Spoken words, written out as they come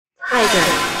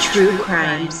Tiger True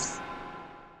Crimes.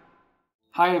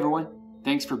 Hi everyone,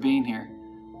 thanks for being here.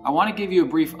 I want to give you a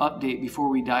brief update before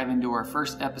we dive into our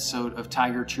first episode of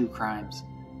Tiger True Crimes.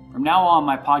 From now on,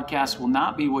 my podcast will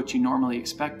not be what you normally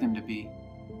expect them to be.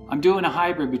 I'm doing a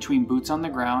hybrid between boots on the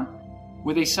ground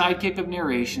with a sidekick of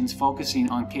narrations focusing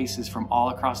on cases from all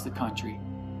across the country.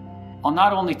 I'll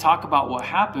not only talk about what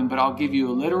happened, but I'll give you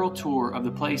a literal tour of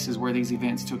the places where these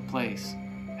events took place.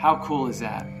 How cool is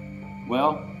that?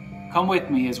 Well, come with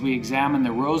me as we examine the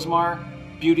Rosemar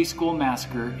Beauty School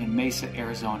Massacre in Mesa,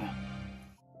 Arizona.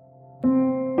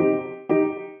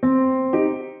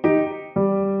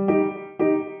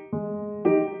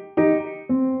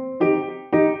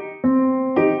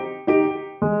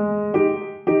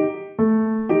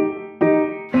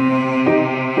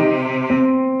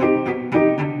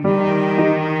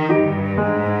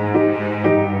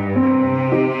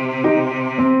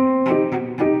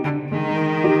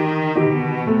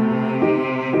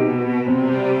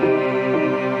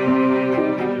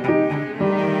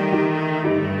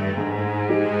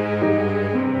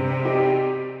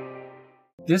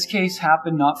 This case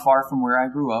happened not far from where I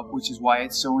grew up, which is why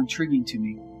it's so intriguing to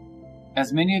me.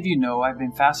 As many of you know, I've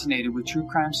been fascinated with true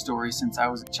crime stories since I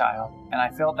was a child, and I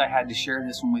felt I had to share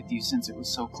this one with you since it was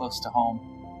so close to home.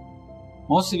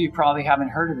 Most of you probably haven't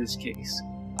heard of this case.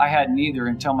 I hadn't either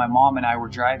until my mom and I were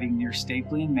driving near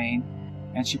Stapley in Maine,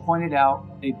 and she pointed out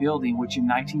a building which in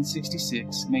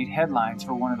 1966 made headlines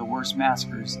for one of the worst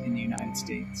massacres in the United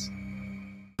States.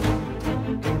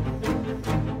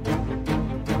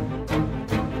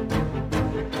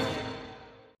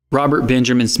 Robert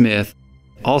Benjamin Smith,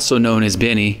 also known as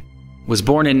Benny, was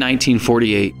born in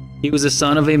 1948. He was the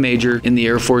son of a major in the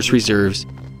Air Force Reserves.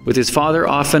 With his father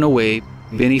often away,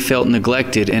 Benny felt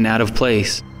neglected and out of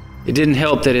place. It didn't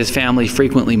help that his family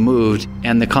frequently moved,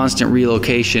 and the constant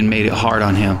relocation made it hard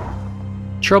on him.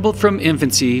 Troubled from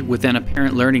infancy with an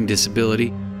apparent learning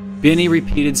disability, Benny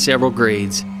repeated several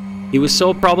grades. He was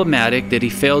so problematic that he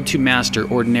failed to master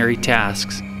ordinary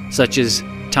tasks, such as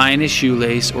tying his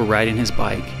shoelace or riding his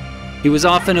bike. He was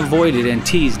often avoided and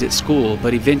teased at school,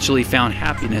 but eventually found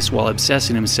happiness while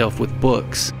obsessing himself with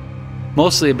books,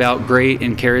 mostly about great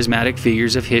and charismatic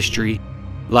figures of history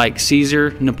like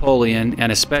Caesar, Napoleon,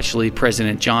 and especially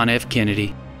President John F.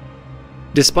 Kennedy.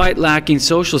 Despite lacking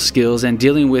social skills and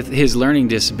dealing with his learning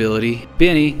disability,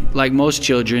 Benny, like most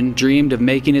children, dreamed of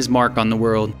making his mark on the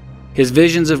world. His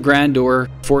visions of grandeur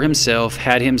for himself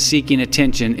had him seeking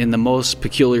attention in the most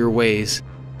peculiar ways.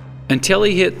 Until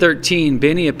he hit 13,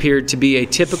 Benny appeared to be a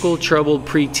typical troubled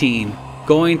preteen,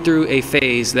 going through a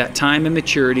phase that time and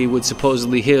maturity would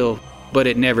supposedly heal, but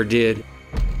it never did.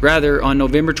 Rather, on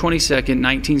November 22,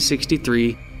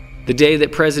 1963, the day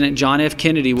that President John F.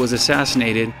 Kennedy was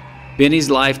assassinated, Benny's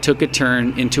life took a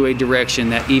turn into a direction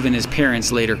that even his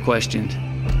parents later questioned.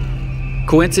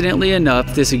 Coincidentally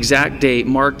enough, this exact date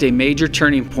marked a major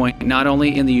turning point not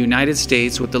only in the United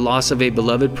States with the loss of a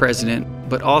beloved president,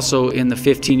 but also in the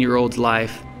 15-year-old's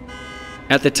life.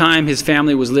 At the time, his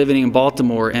family was living in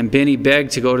Baltimore, and Benny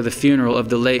begged to go to the funeral of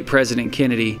the late President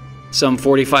Kennedy, some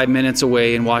 45 minutes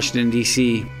away in Washington,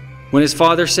 D.C. When his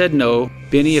father said no,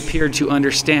 Benny appeared to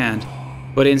understand,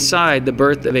 but inside, the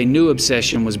birth of a new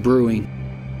obsession was brewing.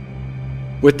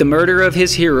 With the murder of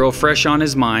his hero fresh on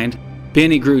his mind,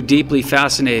 Benny grew deeply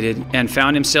fascinated and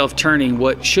found himself turning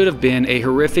what should have been a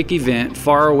horrific event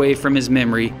far away from his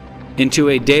memory into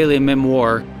a daily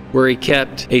memoir where he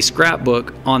kept a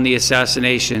scrapbook on the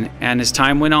assassination, and as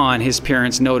time went on, his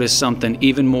parents noticed something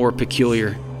even more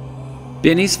peculiar.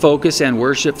 Benny's focus and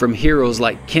worship from heroes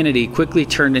like Kennedy quickly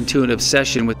turned into an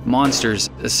obsession with monsters,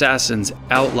 assassins,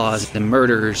 outlaws, and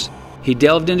murderers. He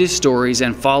delved into stories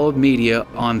and followed media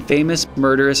on famous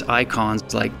murderous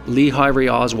icons like Lee Harvey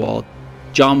Oswald,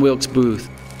 John Wilkes Booth,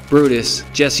 Brutus,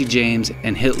 Jesse James,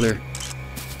 and Hitler.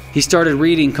 He started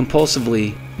reading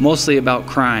compulsively, mostly about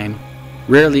crime,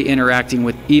 rarely interacting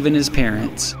with even his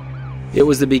parents. It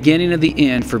was the beginning of the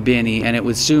end for Benny, and it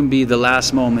would soon be the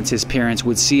last moments his parents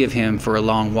would see of him for a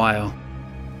long while.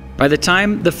 By the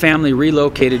time the family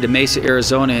relocated to Mesa,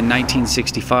 Arizona in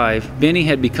 1965, Benny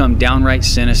had become downright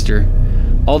sinister.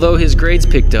 Although his grades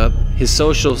picked up, his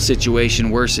social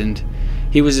situation worsened.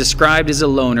 He was described as a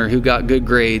loner who got good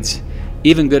grades,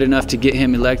 even good enough to get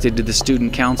him elected to the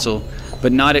student council,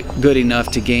 but not good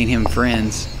enough to gain him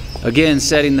friends. Again,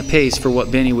 setting the pace for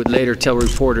what Benny would later tell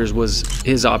reporters was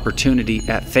his opportunity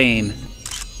at fame.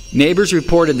 Neighbors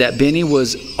reported that Benny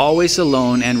was always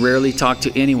alone and rarely talked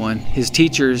to anyone. His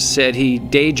teachers said he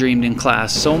daydreamed in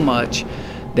class so much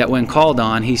that when called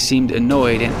on, he seemed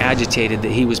annoyed and agitated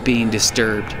that he was being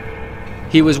disturbed.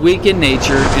 He was weak in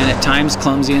nature and at times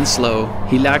clumsy and slow.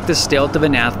 He lacked the stealth of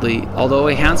an athlete. Although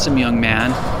a handsome young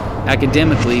man,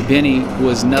 academically, Benny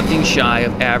was nothing shy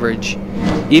of average.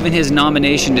 Even his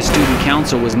nomination to student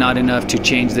council was not enough to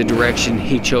change the direction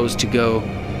he chose to go.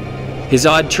 His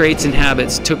odd traits and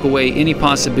habits took away any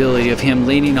possibility of him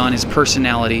leaning on his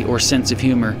personality or sense of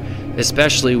humor,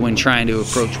 especially when trying to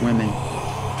approach women.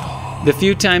 The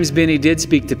few times Benny did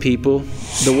speak to people,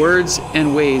 the words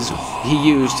and ways he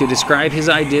used to describe his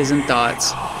ideas and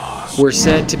thoughts were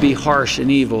said to be harsh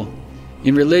and evil.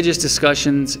 In religious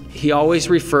discussions, he always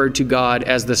referred to God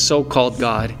as the so-called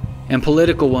God, and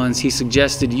political ones he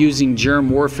suggested using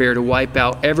germ warfare to wipe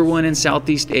out everyone in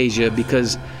Southeast Asia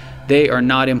because they are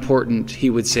not important, he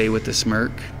would say with a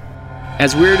smirk.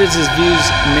 As weird as his views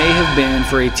may have been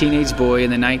for a teenage boy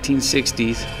in the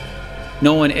 1960s,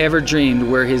 no one ever dreamed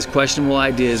where his questionable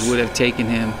ideas would have taken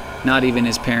him, not even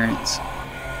his parents.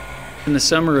 In the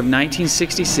summer of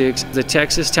 1966, the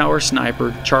Texas Tower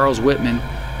sniper, Charles Whitman,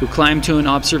 who climbed to an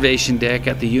observation deck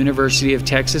at the University of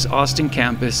Texas Austin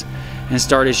campus and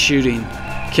started shooting,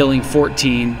 killing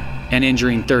 14 and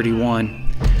injuring 31.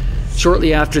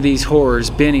 Shortly after these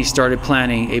horrors, Benny started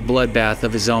planning a bloodbath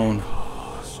of his own.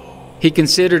 He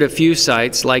considered a few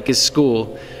sites, like his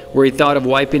school, where he thought of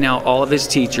wiping out all of his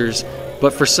teachers,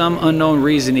 but for some unknown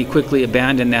reason he quickly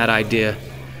abandoned that idea.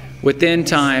 Within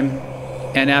time,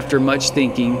 and after much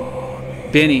thinking,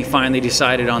 Benny finally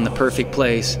decided on the perfect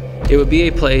place. It would be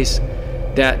a place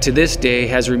that to this day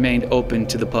has remained open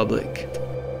to the public.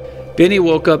 Benny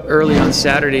woke up early on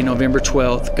Saturday, November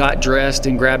 12th, got dressed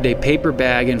and grabbed a paper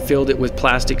bag and filled it with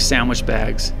plastic sandwich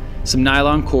bags, some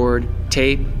nylon cord,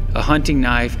 tape, a hunting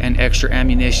knife, and extra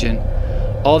ammunition,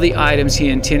 all the items he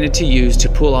intended to use to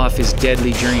pull off his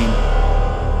deadly dream.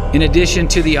 In addition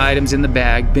to the items in the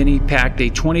bag, Benny packed a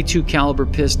 .22 caliber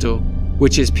pistol,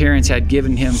 which his parents had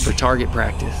given him for target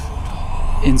practice.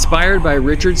 Inspired by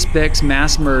Richard Speck's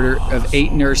mass murder of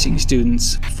 8 nursing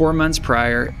students 4 months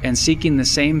prior and seeking the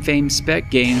same fame Speck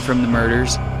gained from the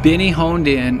murders, Benny honed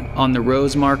in on the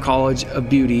Rosemar College of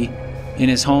Beauty in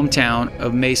his hometown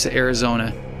of Mesa,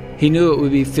 Arizona. He knew it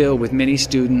would be filled with many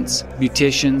students,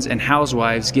 beauticians, and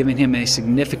housewives, giving him a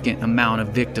significant amount of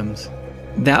victims.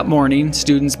 That morning,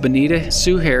 students Benita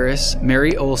Sue Harris,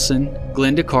 Mary Olson,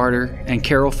 Glenda Carter, and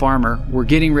Carol Farmer were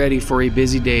getting ready for a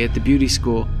busy day at the beauty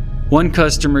school. One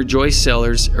customer, Joyce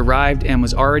Sellers, arrived and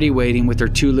was already waiting with her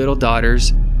 2 little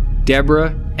daughters,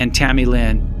 Deborah and Tammy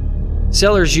Lynn.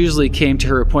 Sellers usually came to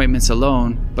her appointments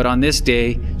alone, but on this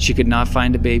day, she could not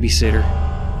find a babysitter.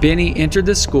 Benny entered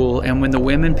the school, and when the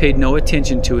women paid no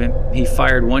attention to him, he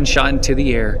fired 1 shot into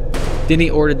the air. Then he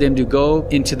ordered them to go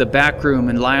into the back room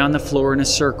and lie on the floor in a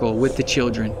circle with the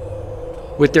children,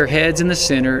 with their heads in the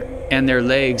center and their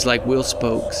legs like wheel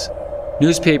spokes.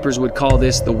 Newspapers would call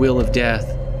this the wheel of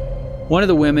death. One of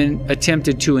the women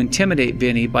attempted to intimidate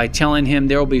Benny by telling him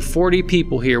there will be 40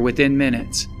 people here within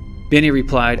minutes. Benny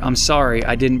replied, "I'm sorry,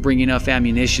 I didn't bring enough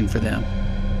ammunition for them."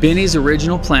 Benny's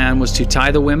original plan was to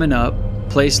tie the women up,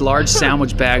 place large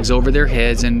sandwich bags over their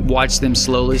heads, and watch them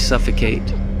slowly suffocate.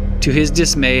 To his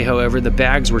dismay, however, the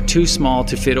bags were too small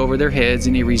to fit over their heads,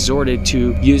 and he resorted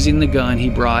to using the gun he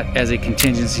brought as a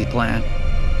contingency plan.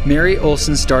 Mary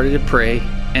Olson started to pray,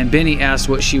 and Benny asked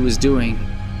what she was doing.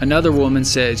 Another woman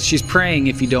said, "She's praying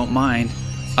if you don't mind."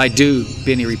 "I do,"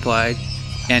 Benny replied,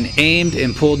 and aimed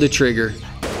and pulled the trigger.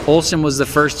 Olson was the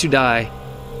first to die.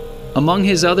 Among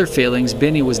his other failings,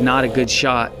 Benny was not a good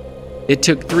shot. It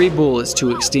took 3 bullets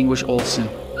to extinguish Olson.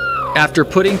 After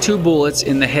putting 2 bullets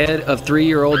in the head of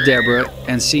 3-year-old Deborah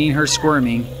and seeing her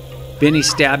squirming, Benny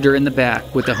stabbed her in the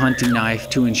back with a hunting knife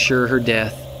to ensure her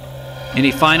death. In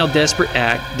a final desperate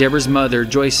act, Deborah's mother,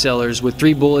 Joyce Sellers, with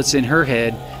 3 bullets in her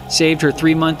head, saved her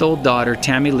 3-month-old daughter,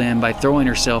 Tammy Lynn, by throwing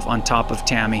herself on top of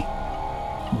Tammy.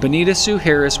 Benita Sue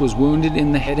Harris was wounded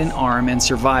in the head and arm and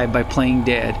survived by playing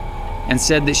dead, and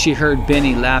said that she heard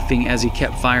Benny laughing as he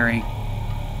kept firing.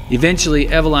 Eventually,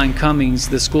 Eveline Cummings,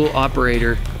 the school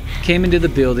operator, came into the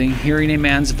building, hearing a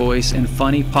man's voice and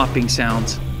funny popping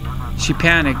sounds. She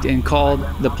panicked and called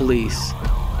the police.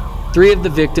 3 of the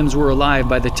victims were alive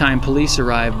by the time police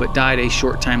arrived, but died a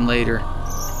short time later.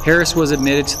 Harris was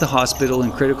admitted to the hospital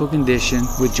in critical condition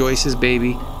with Joyce's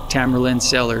baby, Tamerlyn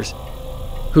Sellers,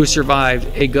 who survived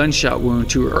a gunshot wound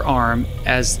to her arm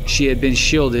as she had been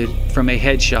shielded from a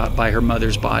headshot by her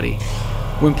mother's body.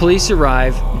 When police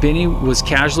arrived, Benny was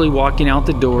casually walking out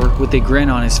the door with a grin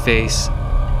on his face.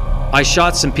 "I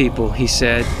shot some people," he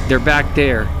said. "They're back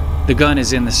there. The gun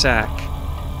is in the sack."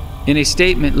 In a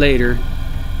statement later,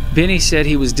 Benny said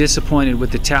he was disappointed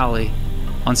with the tally.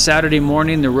 On Saturday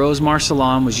morning, the Rosemar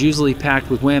Salon was usually packed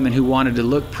with women who wanted to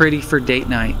look pretty for date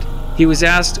night. He was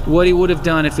asked what he would have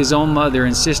done if his own mother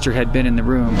and sister had been in the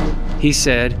room. He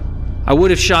said, "I would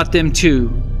have shot them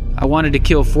too. I wanted to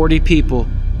kill 40 people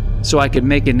so I could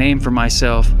make a name for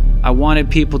myself. I wanted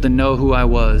people to know who I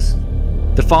was."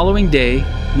 The following day,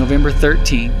 November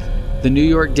 13th, the New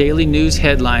York Daily News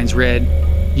headlines read,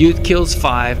 "Youth kills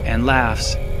 5 and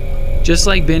laughs." Just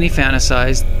like Benny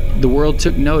fantasized, the world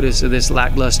took notice of this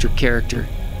lackluster character.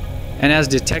 And as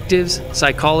detectives,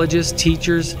 psychologists,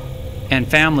 teachers, and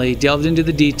family delved into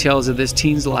the details of this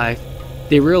teen's life,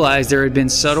 they realized there had been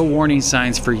subtle warning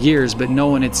signs for years, but no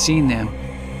one had seen them.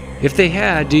 If they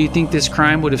had, do you think this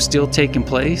crime would have still taken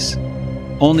place?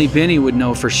 Only Benny would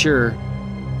know for sure.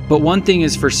 But one thing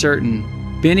is for certain,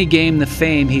 Benny gained the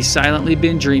fame he's silently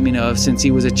been dreaming of since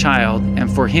he was a child,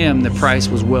 and for him, the price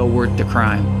was well worth the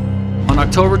crime. On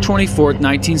October 24,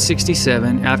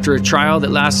 1967, after a trial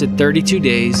that lasted 32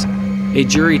 days, a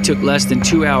jury took less than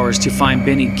 2 hours to find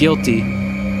Benny guilty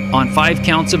on 5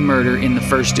 counts of murder in the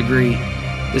first degree.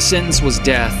 The sentence was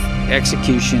death,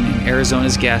 execution in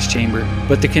Arizona's gas chamber,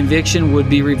 but the conviction would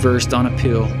be reversed on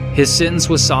appeal. His sentence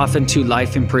was softened to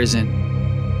life in prison.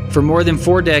 For more than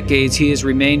 4 decades, he has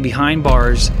remained behind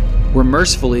bars, where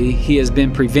mercifully he has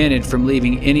been prevented from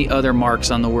leaving any other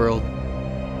marks on the world.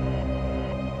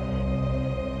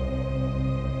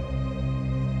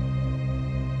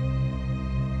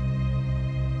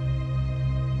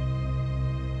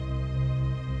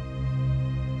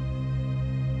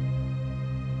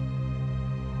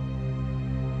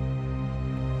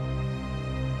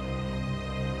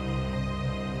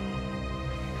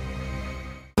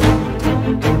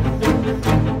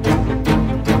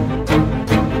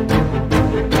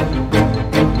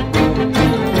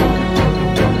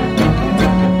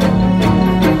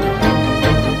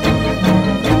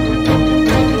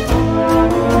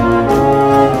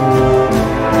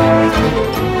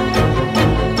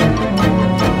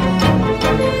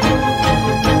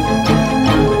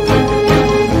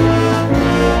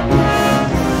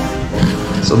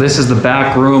 So this is the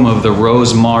back room of the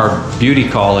Rosemar Beauty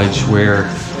College, where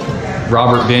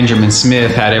Robert Benjamin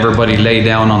Smith had everybody lay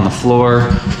down on the floor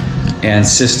and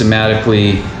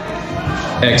systematically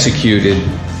executed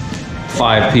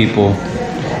 5 people.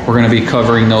 We're going to be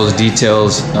covering those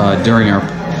details during our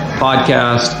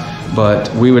podcast,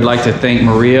 but we would like to thank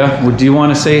Maria. Do you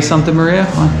want to say something, Maria?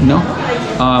 No?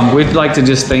 We'd like to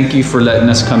just thank you for letting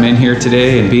us come in here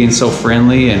today and being so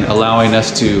friendly and allowing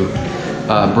us to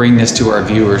bring this to our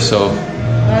viewers. So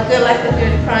good luck with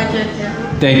your project.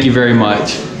 Thank you very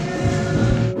much.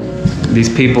 These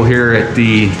people here at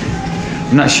the,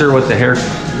 I'm not sure what the hair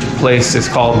place is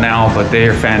called now, but they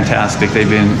are fantastic. They've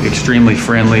been extremely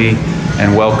friendly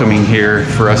and welcoming here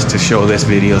for us to show this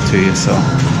video to you. So